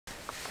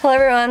Hello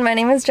everyone, my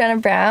name is Jenna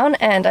Brown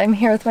and I'm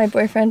here with my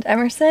boyfriend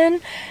Emerson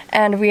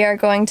and we are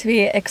going to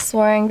be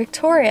exploring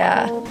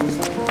Victoria.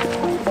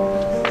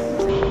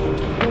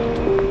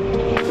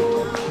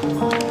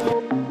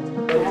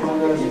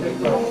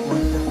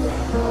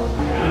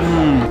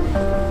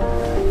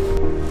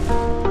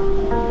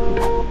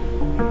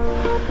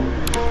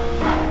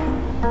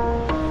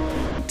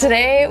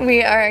 Today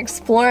we are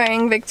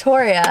exploring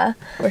Victoria.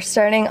 We're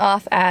starting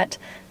off at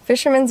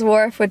Fisherman's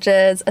Wharf, which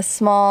is a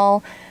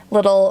small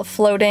little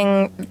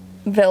floating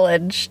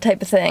village type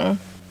of thing.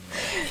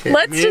 Okay,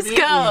 let's just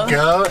go.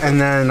 Go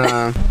and then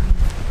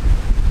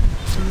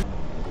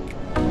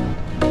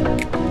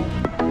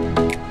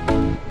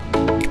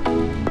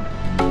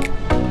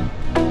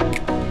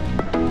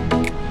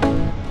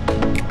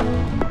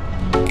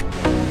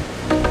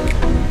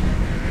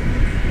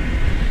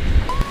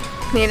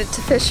made it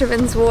to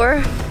Fisherman's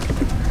Wharf.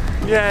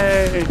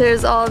 yay!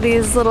 There's all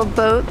these little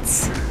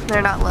boats.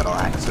 They're not little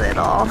actually at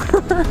all.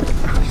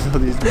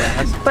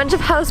 Bunch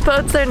of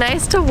houseboats. They're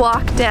nice to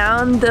walk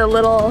down the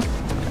little,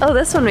 oh,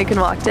 this one we can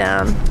walk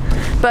down.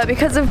 But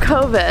because of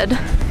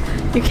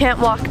COVID, you can't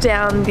walk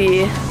down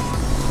the,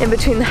 in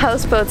between the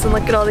houseboats and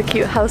look at all the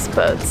cute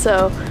houseboats,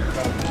 so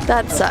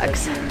that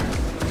sucks.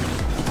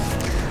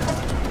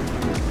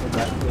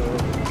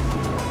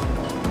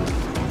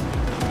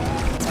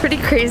 It's pretty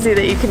crazy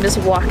that you can just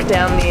walk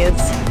down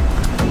these.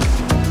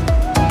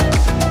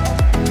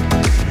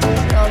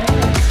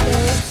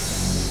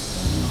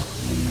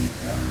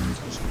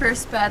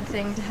 First bad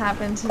thing to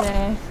happen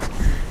today.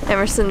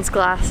 Emerson's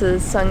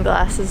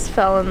sunglasses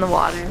fell in the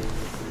water.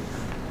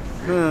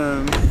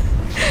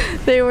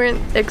 They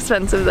weren't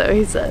expensive though,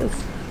 he says.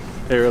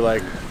 They were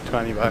like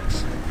 20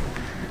 bucks.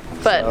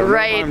 But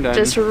so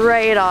just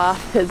right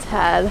off his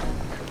head.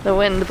 The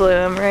wind blew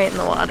him right in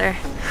the water.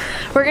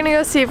 We're gonna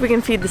go see if we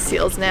can feed the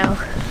seals now.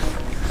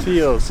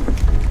 Seals.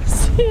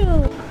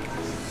 Seal.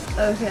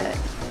 Okay.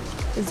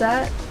 Is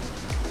that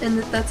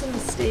that's in the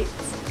States?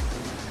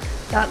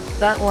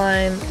 That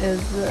line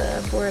is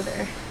the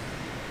border.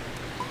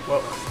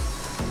 What?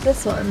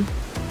 This one.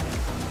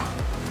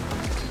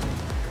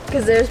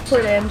 Because there's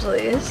Port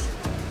Angeles.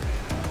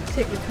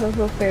 Take the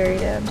Coco ferry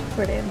down to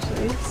Port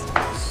Angeles.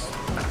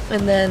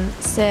 And then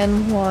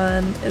San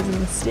Juan is in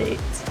the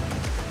States.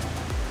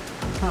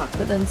 Huh.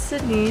 But then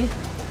Sydney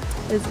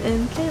is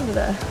in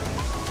Canada.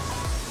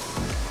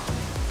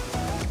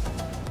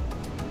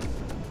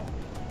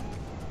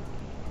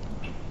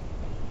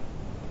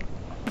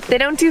 They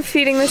don't do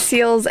feeding the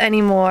seals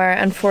anymore,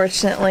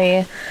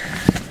 unfortunately,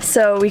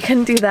 so we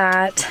couldn't do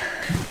that.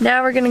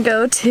 Now we're gonna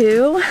go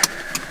to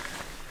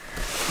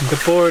the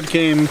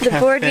Boardgame Café. The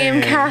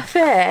Boardgame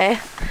Café.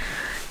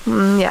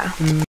 Yeah.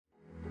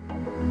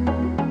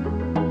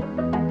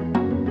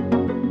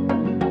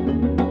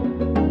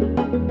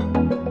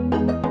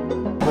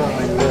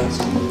 Like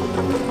this.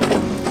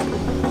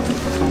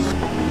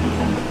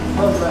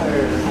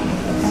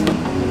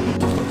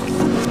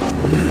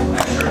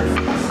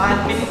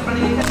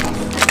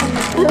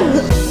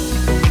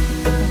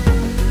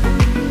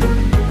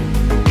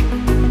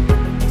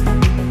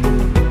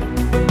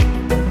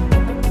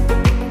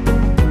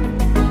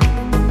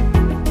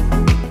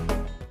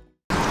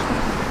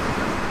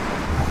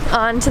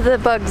 On to the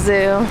bug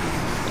zoo.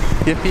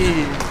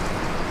 Yippee!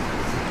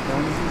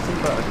 Going to see some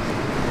bugs.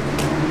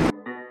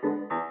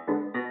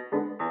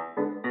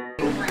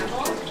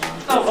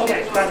 Oh,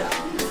 okay, got it.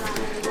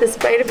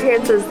 Despite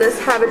appearances, this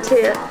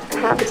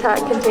habitat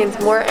contains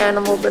more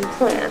animal than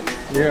plant.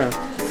 Yeah.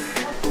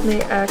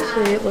 They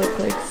actually look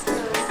like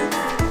snakes.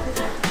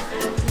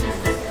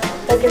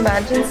 Like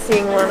imagine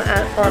seeing one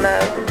on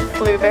a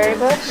blueberry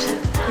bush.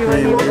 You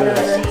wouldn't even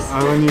notice.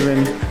 I wouldn't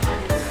even.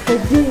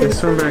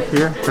 This one back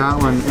here, that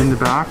one in the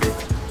back.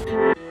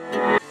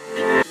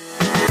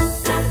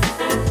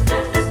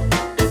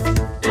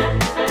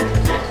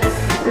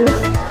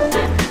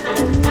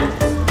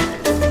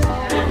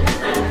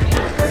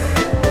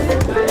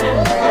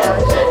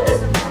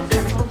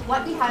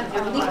 What we have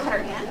are leaf cutter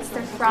ants.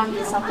 They're from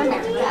South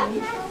America.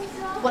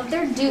 What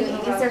they're doing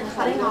is they're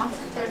cutting off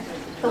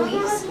the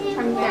leaves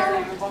from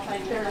their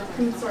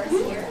food source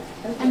here,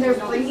 and they're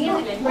bringing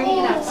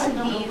it up to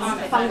these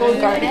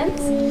fungal gardens.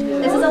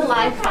 This is a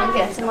live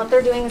fungus, and what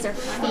they're doing is they're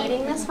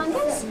feeding this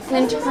fungus,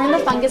 and in turn the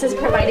fungus is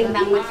providing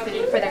them with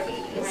food for their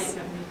babies.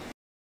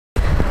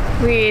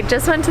 We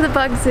just went to the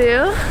bug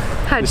zoo.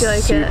 How'd you like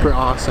it? Super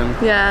awesome.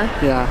 Yeah.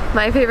 Yeah.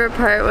 My favorite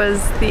part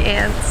was the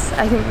ants.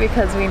 I think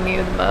because we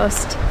knew the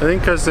most. I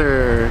think because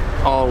they're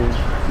all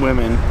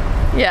women.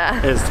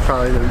 Yeah. Is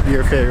probably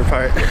your favorite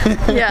part.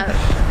 Yeah.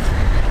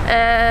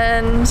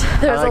 And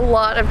there's a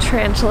lot of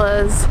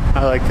tarantulas.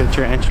 I like the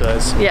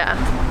tarantulas. Yeah.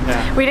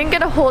 Yeah. We didn't get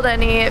to hold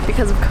any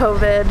because of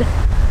COVID.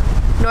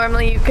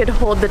 Normally you could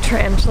hold the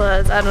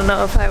tarantulas. I don't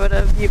know if I would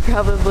have. You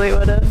probably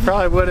would have.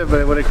 Probably would have, but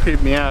it would have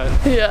creeped me out.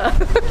 Yeah.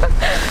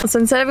 So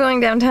instead of going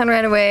downtown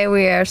right away,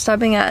 we are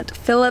stopping at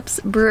Phillips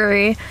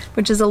Brewery,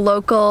 which is a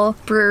local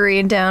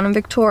brewery down in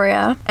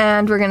Victoria.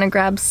 And we're gonna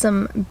grab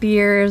some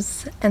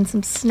beers and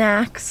some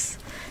snacks,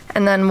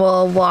 and then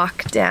we'll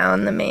walk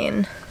down the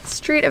main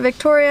street of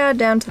Victoria,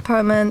 down to the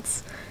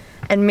Parliaments,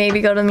 and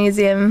maybe go to the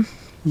museum.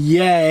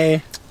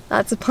 Yay!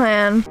 That's a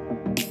plan.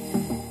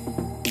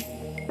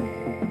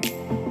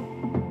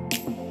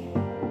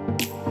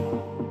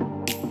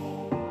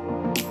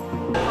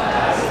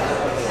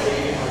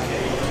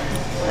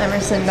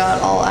 Emerson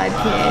got all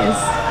IPAs.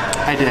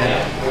 I did.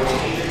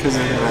 Because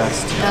they're the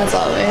best. As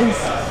always.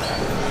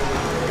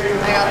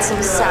 I got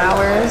some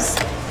sours.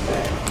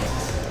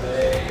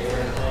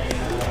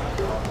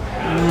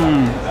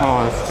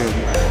 Oh, that's good.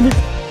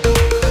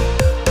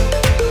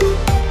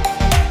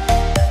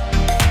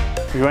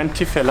 We went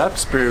to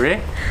Phillips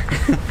Brewery.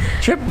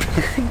 Trip.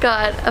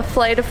 Got a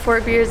flight of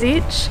 4 beers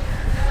each.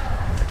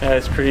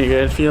 That's pretty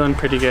good. Feeling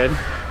pretty good.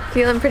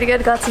 Feeling pretty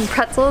good. Got some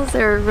pretzels.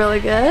 They were really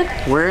good.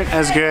 Weren't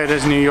as good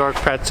as New York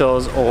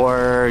pretzels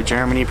or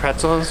Germany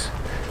pretzels.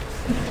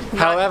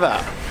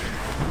 However,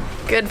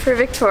 good for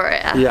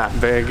Victoria. yeah,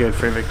 very good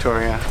for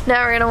Victoria.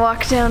 Now we're gonna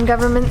walk down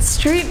Government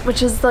Street,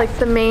 which is like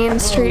the main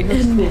street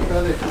in...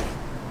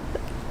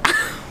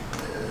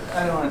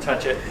 I don't want to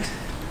touch it.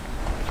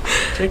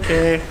 It's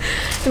okay.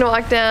 Gonna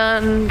walk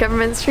down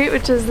Government Street,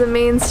 which is the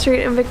main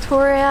street in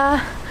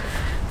Victoria,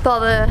 with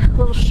all the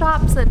little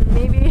shops, and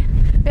maybe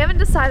we haven't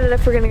decided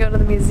if we're gonna go to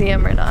the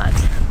museum or not.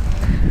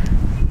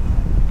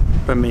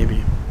 But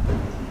maybe.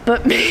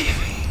 But maybe.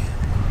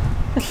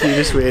 You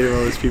just waited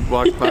while those people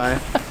walked by.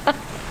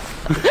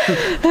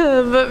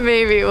 But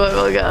maybe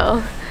we'll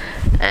go.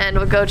 And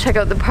we'll go check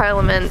out the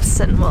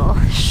Parliaments, and we'll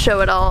show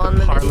it all on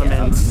the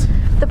Parliaments.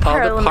 video. The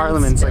All the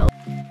Parliaments. Like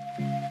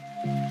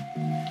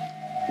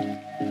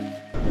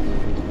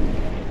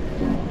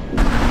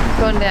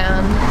going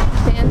down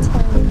Phantom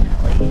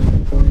Alley.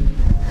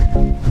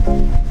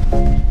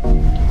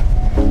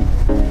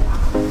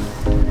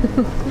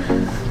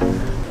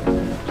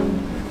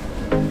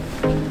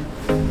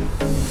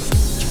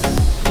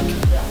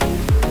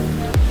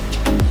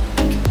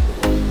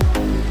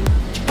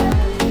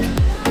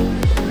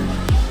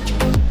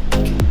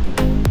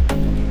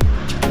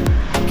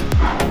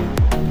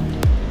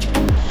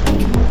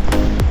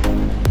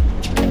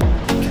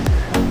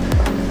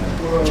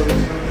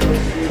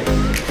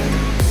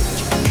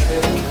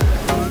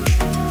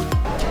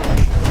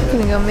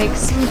 Gonna go make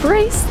some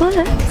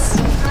bracelets.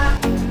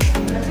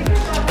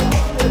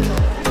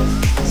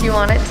 Do you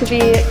want it to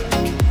be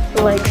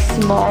like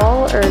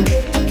small or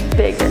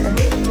bigger?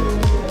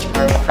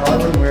 I probably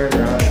wouldn't wear it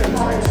around if it was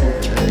like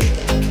super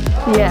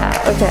big. Yeah,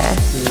 okay.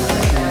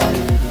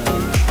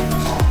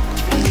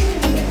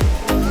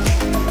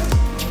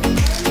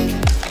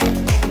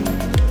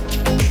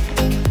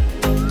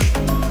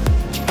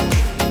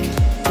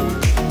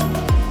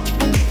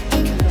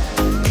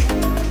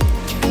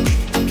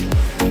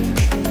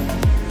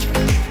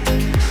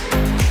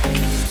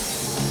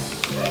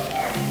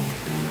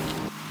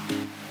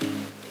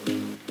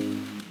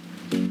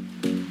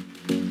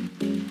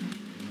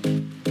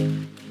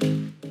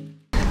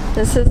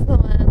 This is the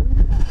one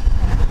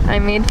I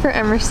made for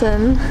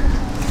Emerson.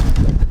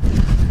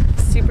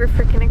 Super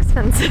freaking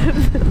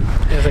expensive,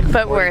 Like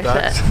but worth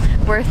it.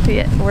 Worth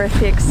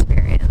the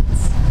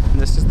experience. And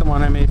this is the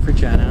one I made for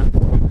Jenna.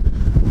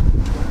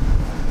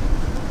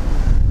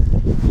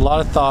 A lot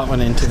of thought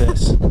went into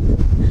this.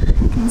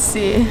 You can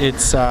see.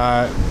 It's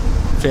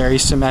very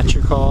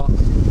symmetrical,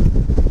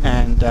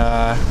 and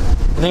I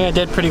think I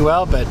did pretty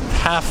well, but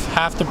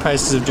half the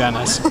prices of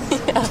Jenna's.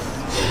 Yeah.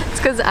 It's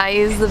because I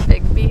use the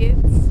big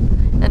beads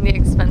and the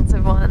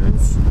expensive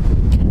ones,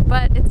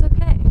 but it's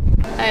okay.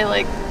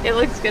 It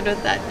looks good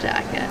with that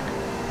jacket.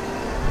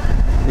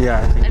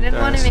 Yeah, I didn't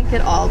want to make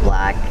it all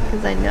black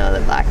because I know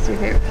that black's your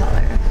favorite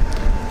color.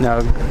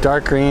 No,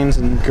 dark greens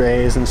and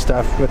grays and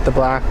stuff with the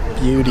black,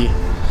 beauty.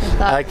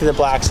 I like the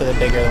blacks are the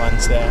bigger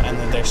ones though, and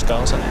then their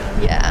skulls on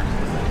it. Yeah.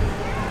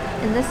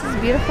 And this is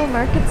beautiful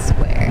Market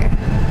Square.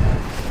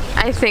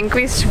 I think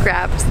we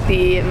scrapped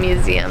the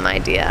museum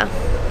idea.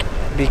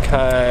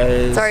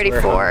 Because it's already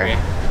 4. Hungry.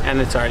 And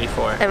it's already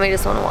 4. And we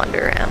just want to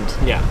wander around.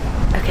 Yeah.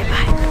 Okay,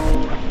 bye.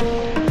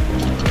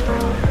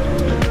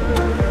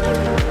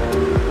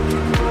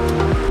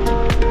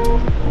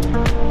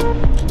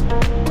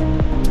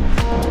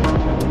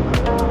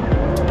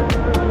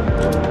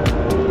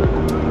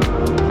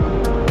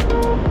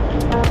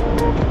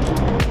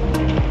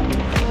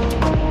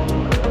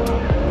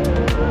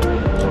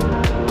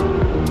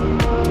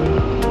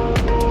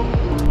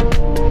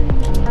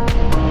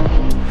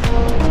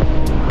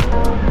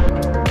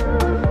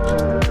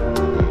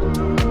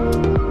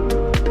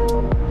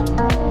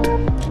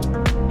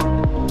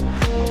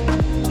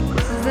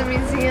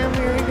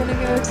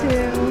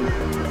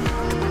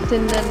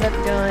 Didn't end up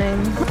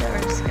going, so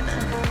we're just gonna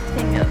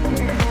hang out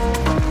here.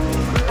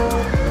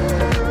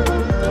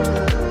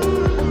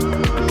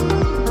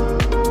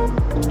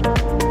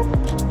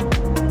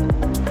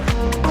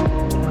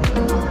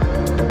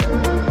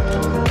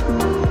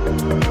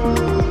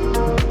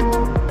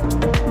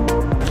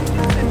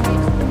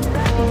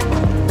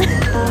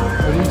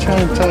 What are you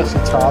trying to touch? The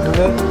top of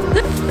it?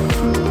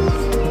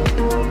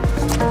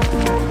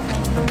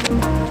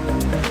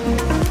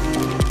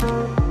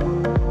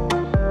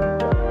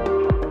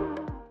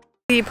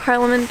 the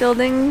Parliament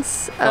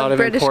buildings of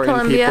British Columbia. A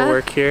lot of important people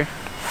work here.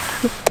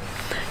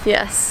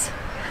 Yes.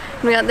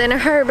 We got the Inner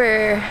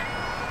Harbor.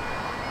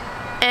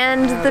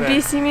 And the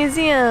BC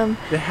Museum.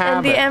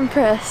 And the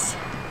Empress.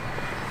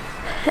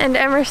 And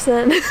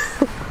Emerson.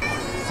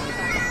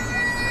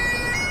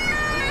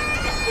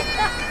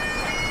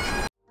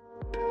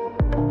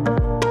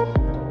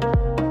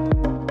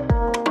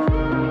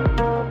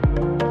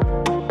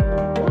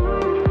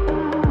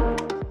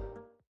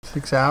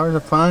 Six hours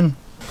of fun.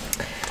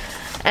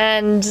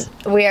 And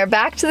we are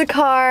back to the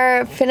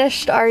car,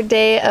 finished our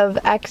day of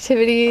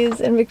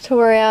activities in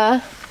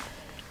Victoria.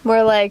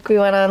 More like we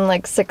went on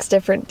like 6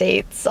 different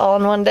dates all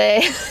in one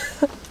day.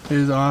 It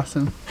was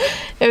awesome.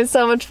 It was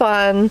so much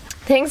fun.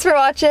 Thanks for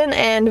watching,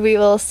 and we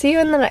will see you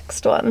in the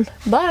next one.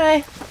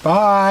 Bye.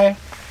 Bye.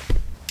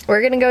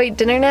 We're gonna go eat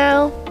dinner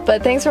now,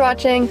 but thanks for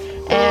watching,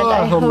 and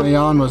I hope my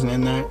yawn wasn't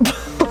in there.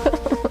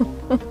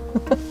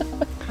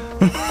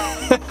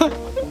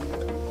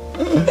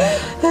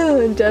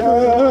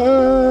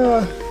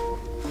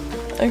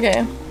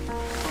 Okay.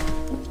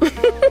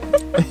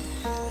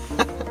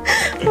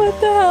 What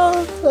the hell?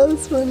 That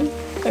was funny.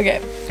 Okay.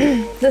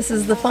 This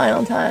is the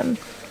final time.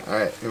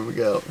 Alright, here we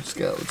go. Let's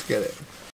go. Let's get it.